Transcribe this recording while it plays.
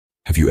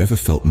Have you ever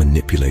felt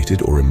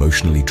manipulated or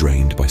emotionally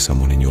drained by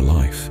someone in your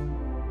life?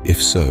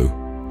 If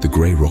so, the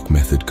Grey Rock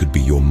method could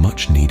be your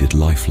much-needed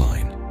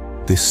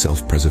lifeline. This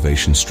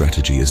self-preservation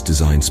strategy is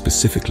designed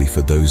specifically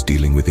for those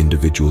dealing with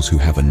individuals who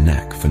have a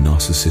knack for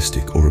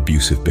narcissistic or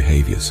abusive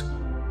behaviors.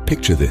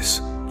 Picture this: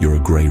 you're a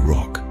grey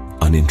rock,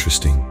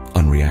 uninteresting,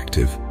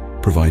 unreactive,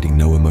 providing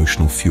no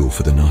emotional fuel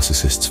for the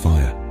narcissist's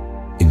fire.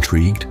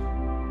 Intrigued?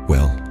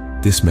 Well,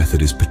 this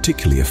method is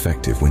particularly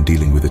effective when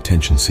dealing with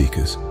attention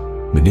seekers,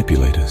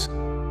 manipulators,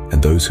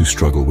 and those who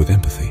struggle with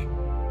empathy.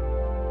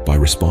 By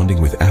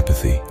responding with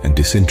apathy and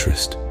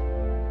disinterest,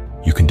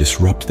 you can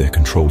disrupt their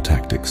control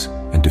tactics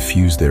and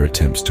diffuse their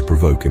attempts to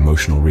provoke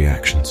emotional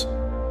reactions.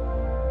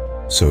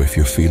 So if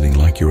you're feeling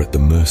like you're at the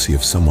mercy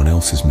of someone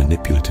else's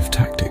manipulative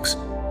tactics,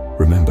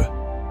 remember,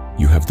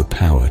 you have the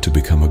power to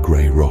become a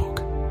grey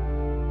rock.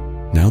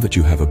 Now that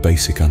you have a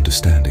basic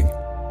understanding,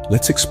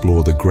 let's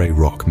explore the Grey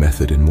Rock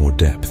method in more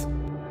depth.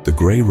 The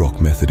Grey Rock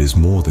method is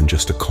more than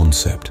just a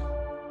concept.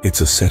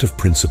 It's a set of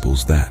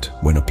principles that,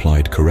 when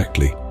applied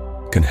correctly,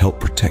 can help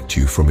protect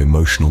you from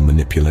emotional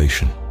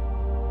manipulation.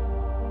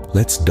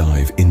 Let's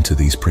dive into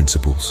these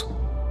principles.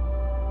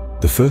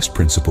 The first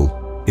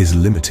principle is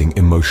limiting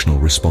emotional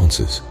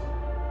responses.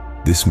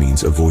 This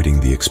means avoiding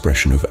the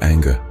expression of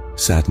anger,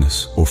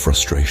 sadness, or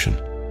frustration.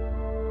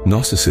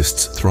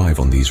 Narcissists thrive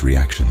on these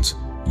reactions,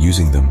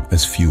 using them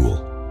as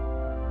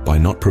fuel. By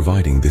not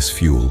providing this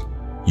fuel,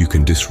 you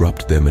can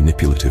disrupt their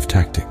manipulative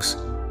tactics.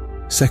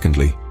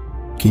 Secondly,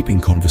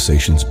 keeping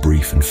conversations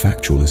brief and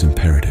factual is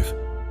imperative.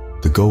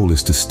 The goal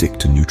is to stick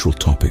to neutral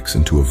topics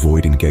and to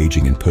avoid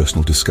engaging in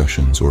personal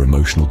discussions or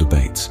emotional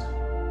debates.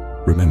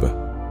 Remember,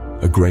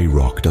 a grey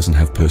rock doesn't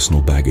have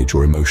personal baggage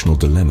or emotional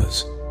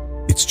dilemmas.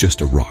 It's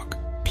just a rock,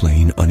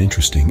 plain,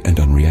 uninteresting, and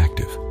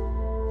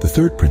unreactive. The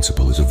third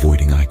principle is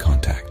avoiding eye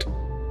contact.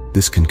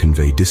 This can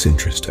convey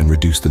disinterest and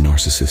reduce the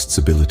narcissist's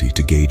ability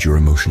to gauge your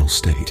emotional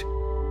state.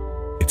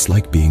 It's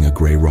like being a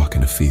grey rock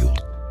in a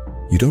field.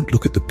 You don't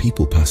look at the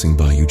people passing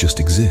by, you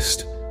just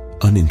exist,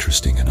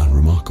 uninteresting and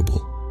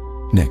unremarkable.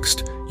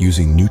 Next,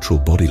 using neutral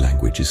body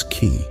language is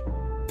key.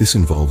 This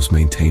involves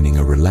maintaining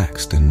a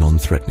relaxed and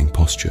non-threatening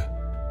posture.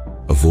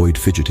 Avoid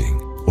fidgeting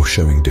or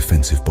showing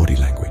defensive body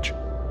language.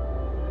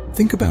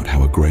 Think about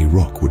how a grey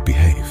rock would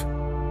behave.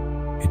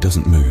 It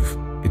doesn't move,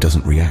 it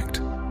doesn't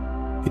react.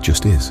 It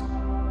just is.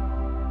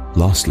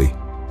 Lastly,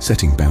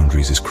 setting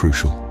boundaries is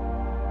crucial.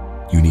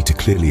 You need to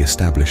clearly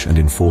establish and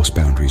enforce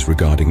boundaries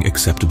regarding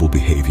acceptable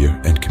behavior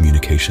and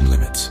communication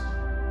limits.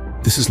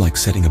 This is like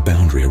setting a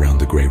boundary around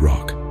the grey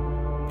rock.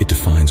 It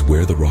defines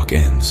where the rock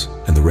ends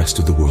and the rest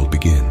of the world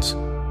begins.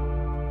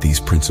 These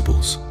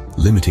principles,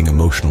 limiting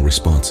emotional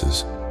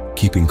responses,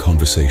 keeping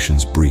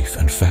conversations brief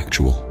and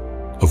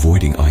factual,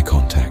 avoiding eye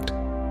contact,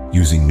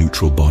 using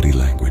neutral body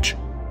language,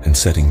 and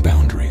setting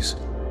boundaries,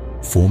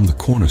 form the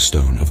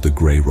cornerstone of the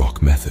Grey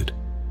Rock method.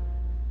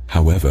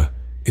 However,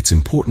 it's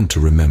important to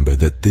remember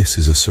that this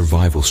is a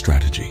survival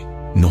strategy,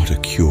 not a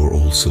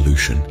cure-all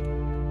solution.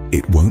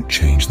 It won't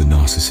change the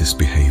narcissist's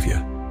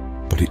behavior,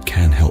 but it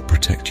can help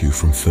protect you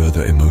from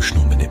further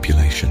emotional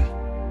manipulation.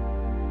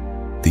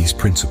 These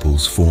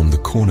principles form the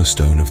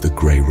cornerstone of the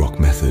Grey Rock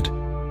method,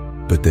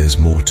 but there's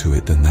more to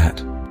it than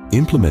that.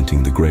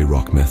 Implementing the Grey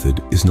Rock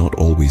method is not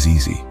always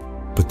easy,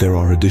 but there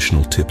are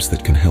additional tips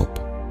that can help.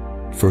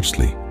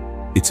 Firstly,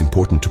 it's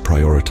important to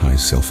prioritize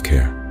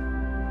self-care.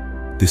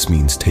 This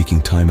means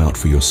taking time out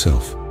for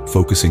yourself,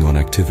 focusing on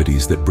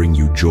activities that bring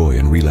you joy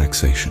and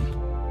relaxation.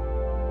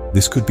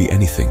 This could be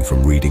anything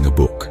from reading a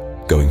book,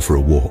 going for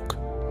a walk,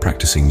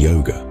 practicing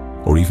yoga,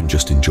 or even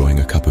just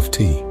enjoying a cup of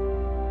tea.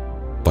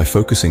 By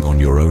focusing on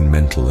your own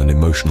mental and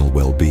emotional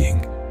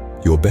well-being,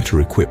 you're better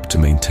equipped to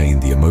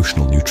maintain the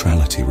emotional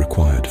neutrality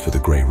required for the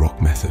Grey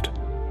Rock method.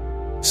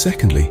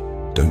 Secondly,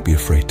 don't be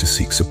afraid to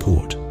seek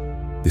support.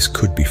 This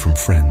could be from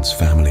friends,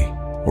 family,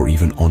 or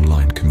even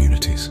online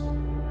communities.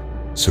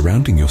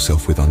 Surrounding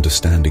yourself with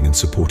understanding and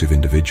supportive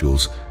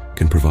individuals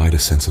can provide a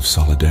sense of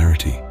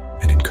solidarity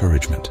and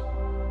encouragement.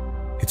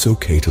 It's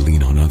okay to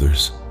lean on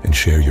others and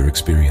share your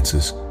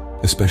experiences,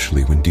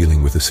 especially when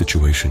dealing with a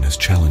situation as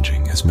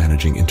challenging as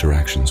managing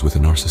interactions with a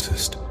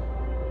narcissist.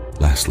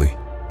 Lastly,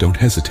 don't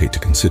hesitate to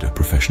consider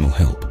professional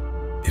help.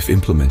 If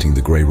implementing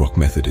the Grey Rock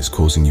method is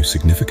causing you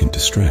significant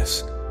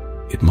distress,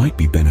 it might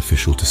be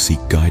beneficial to seek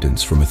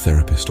guidance from a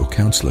therapist or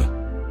counselor.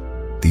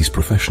 These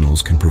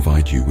professionals can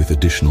provide you with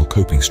additional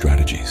coping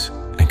strategies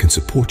and can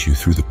support you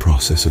through the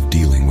process of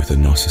dealing with a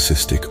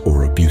narcissistic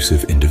or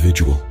abusive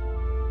individual.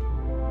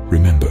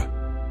 Remember,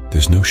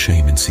 there's no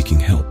shame in seeking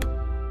help.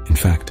 In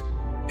fact,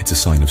 it's a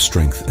sign of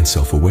strength and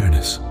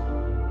self-awareness.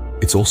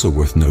 It's also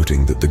worth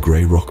noting that the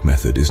Grey Rock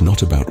method is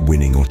not about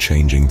winning or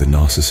changing the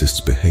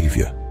narcissist's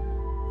behavior.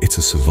 It's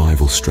a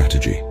survival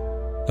strategy,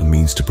 a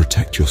means to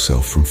protect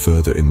yourself from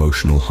further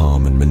emotional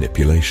harm and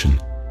manipulation.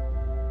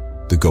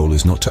 The goal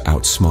is not to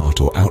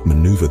outsmart or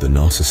outmaneuver the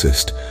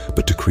narcissist,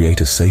 but to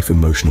create a safe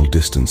emotional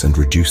distance and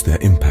reduce their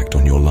impact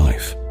on your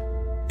life.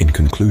 In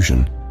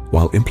conclusion,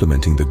 while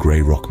implementing the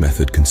Grey Rock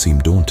method can seem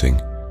daunting,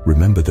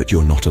 remember that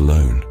you're not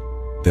alone.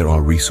 There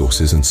are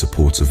resources and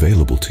supports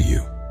available to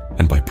you.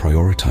 And by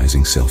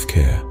prioritizing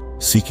self-care,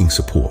 seeking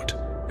support,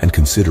 and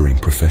considering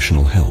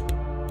professional help,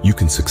 you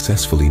can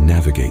successfully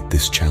navigate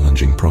this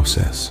challenging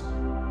process.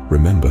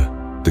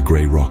 Remember, the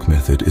Grey Rock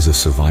Method is a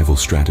survival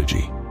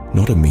strategy,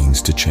 not a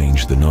means to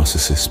change the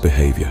narcissist's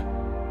behavior.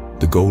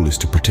 The goal is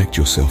to protect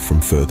yourself from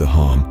further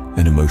harm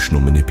and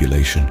emotional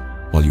manipulation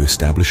while you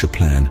establish a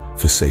plan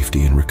for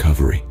safety and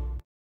recovery.